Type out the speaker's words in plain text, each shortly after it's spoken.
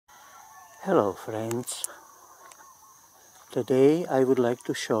Hello friends, today I would like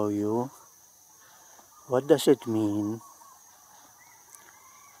to show you what does it mean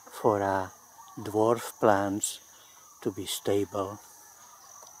for a dwarf plants to be stable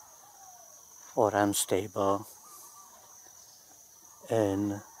or unstable,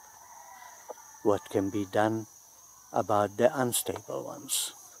 and what can be done about the unstable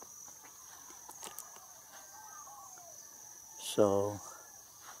ones. So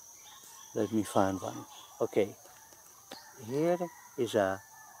let me find one. Okay, here is a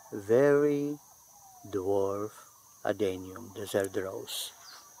very dwarf adenium, desert rose.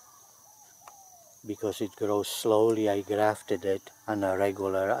 Because it grows slowly, I grafted it on a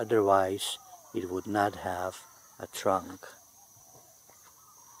regular, otherwise it would not have a trunk.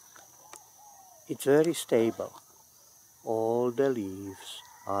 It's very stable. All the leaves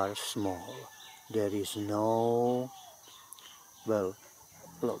are small. There is no, well,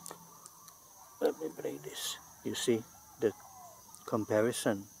 look, let me break this. You see the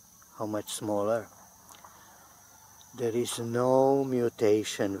comparison, how much smaller. There is no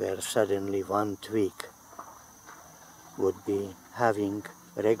mutation where suddenly one twig would be having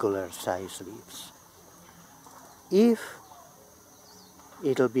regular size leaves. If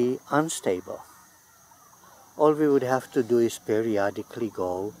it'll be unstable, all we would have to do is periodically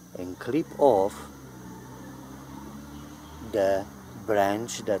go and clip off the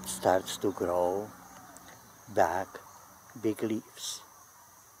branch that starts to grow back big leaves.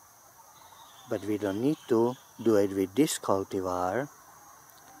 But we don't need to do it with this cultivar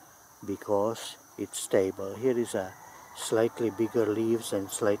because it's stable. Here is a slightly bigger leaves and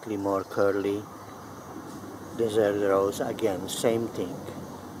slightly more curly desert rose. Again, same thing.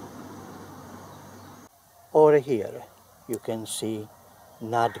 Over here you can see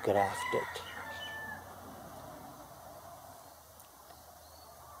not grafted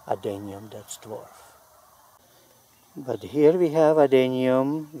adenium, that's dwarf. But here we have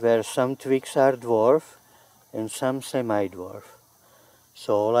adenium where some twigs are dwarf and some semi-dwarf.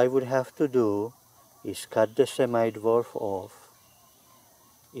 So all I would have to do is cut the semi-dwarf off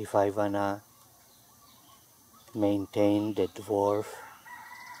if I wanna maintain the dwarf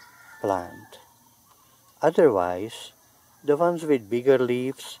plant. Otherwise, the ones with bigger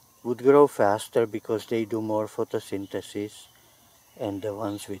leaves would grow faster because they do more photosynthesis, and the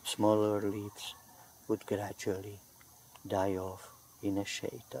ones with smaller leaves would gradually die off in the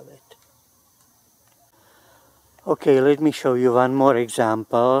shade of it. Okay, let me show you one more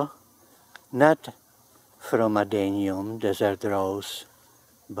example, not from adenium, desert rose,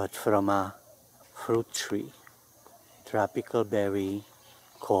 but from a fruit tree, tropical berry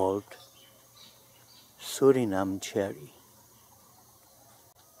called Suriname Cherry.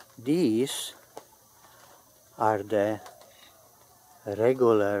 These are the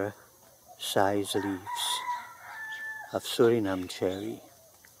regular size leaves of Suriname Cherry.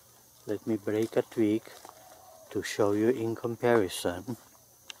 Let me break a twig to show you in comparison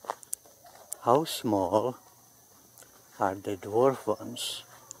how small are the dwarf ones.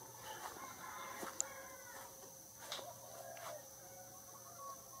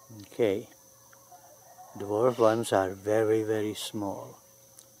 Okay, dwarf ones are very, very small.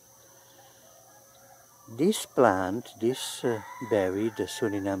 This plant, this berry, the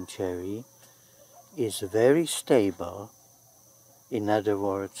Suriname cherry, is very stable. In other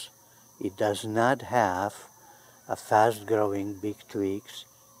words, it does not have a fast-growing big twigs,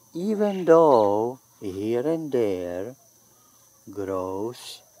 even though here and there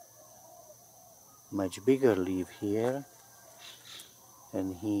grows much bigger leaf here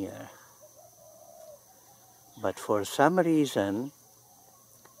and here. But for some reason,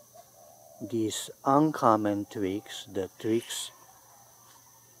 these uncommon twigs, the twigs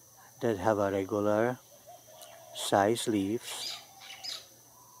that have a regular size leaves,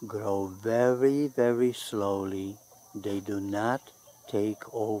 grow very, very slowly. They do not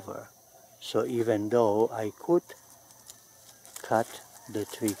take over. So even though I could cut the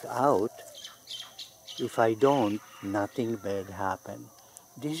twig out, if I don't, nothing bad happen.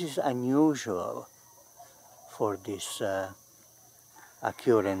 This is unusual for this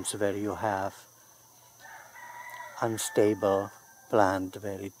occurrence where you have unstable plant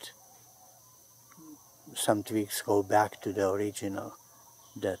where some twigs go back to the original.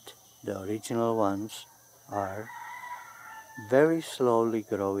 That the original ones are very slowly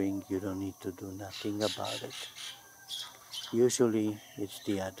growing. You don't need to do nothing about it. Usually it's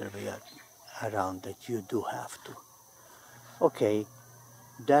the other way around that you do have to. Okay,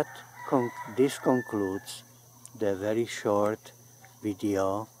 this concludes the very short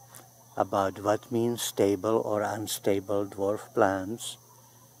video about what means stable or unstable dwarf plants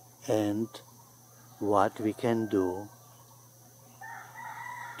and what we can do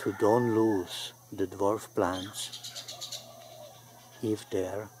to don't lose the dwarf plants if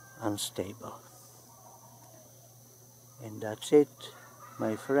they're unstable. And that's it,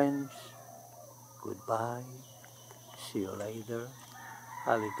 my friends. Goodbye. See you later.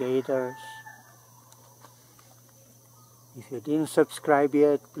 Alligators. If you didn't subscribe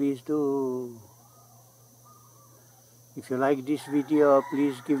yet, please do. If you like this video,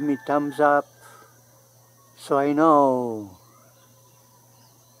 please give me thumbs up so I know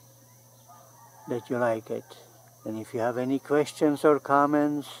that you like it. And if you have any questions or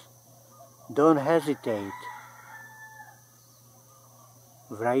comments, don't hesitate.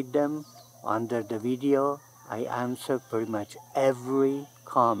 Write them under the video. I answer pretty much every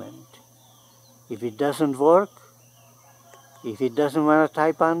comment. If it doesn't work, if it doesn't want to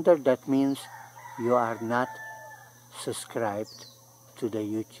type under, that means you are not subscribed to the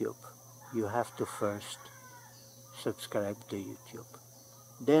YouTube. You have to first subscribe to YouTube.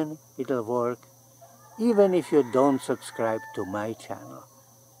 Then it'll work even if you don't subscribe to my channel.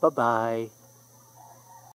 Bye-bye.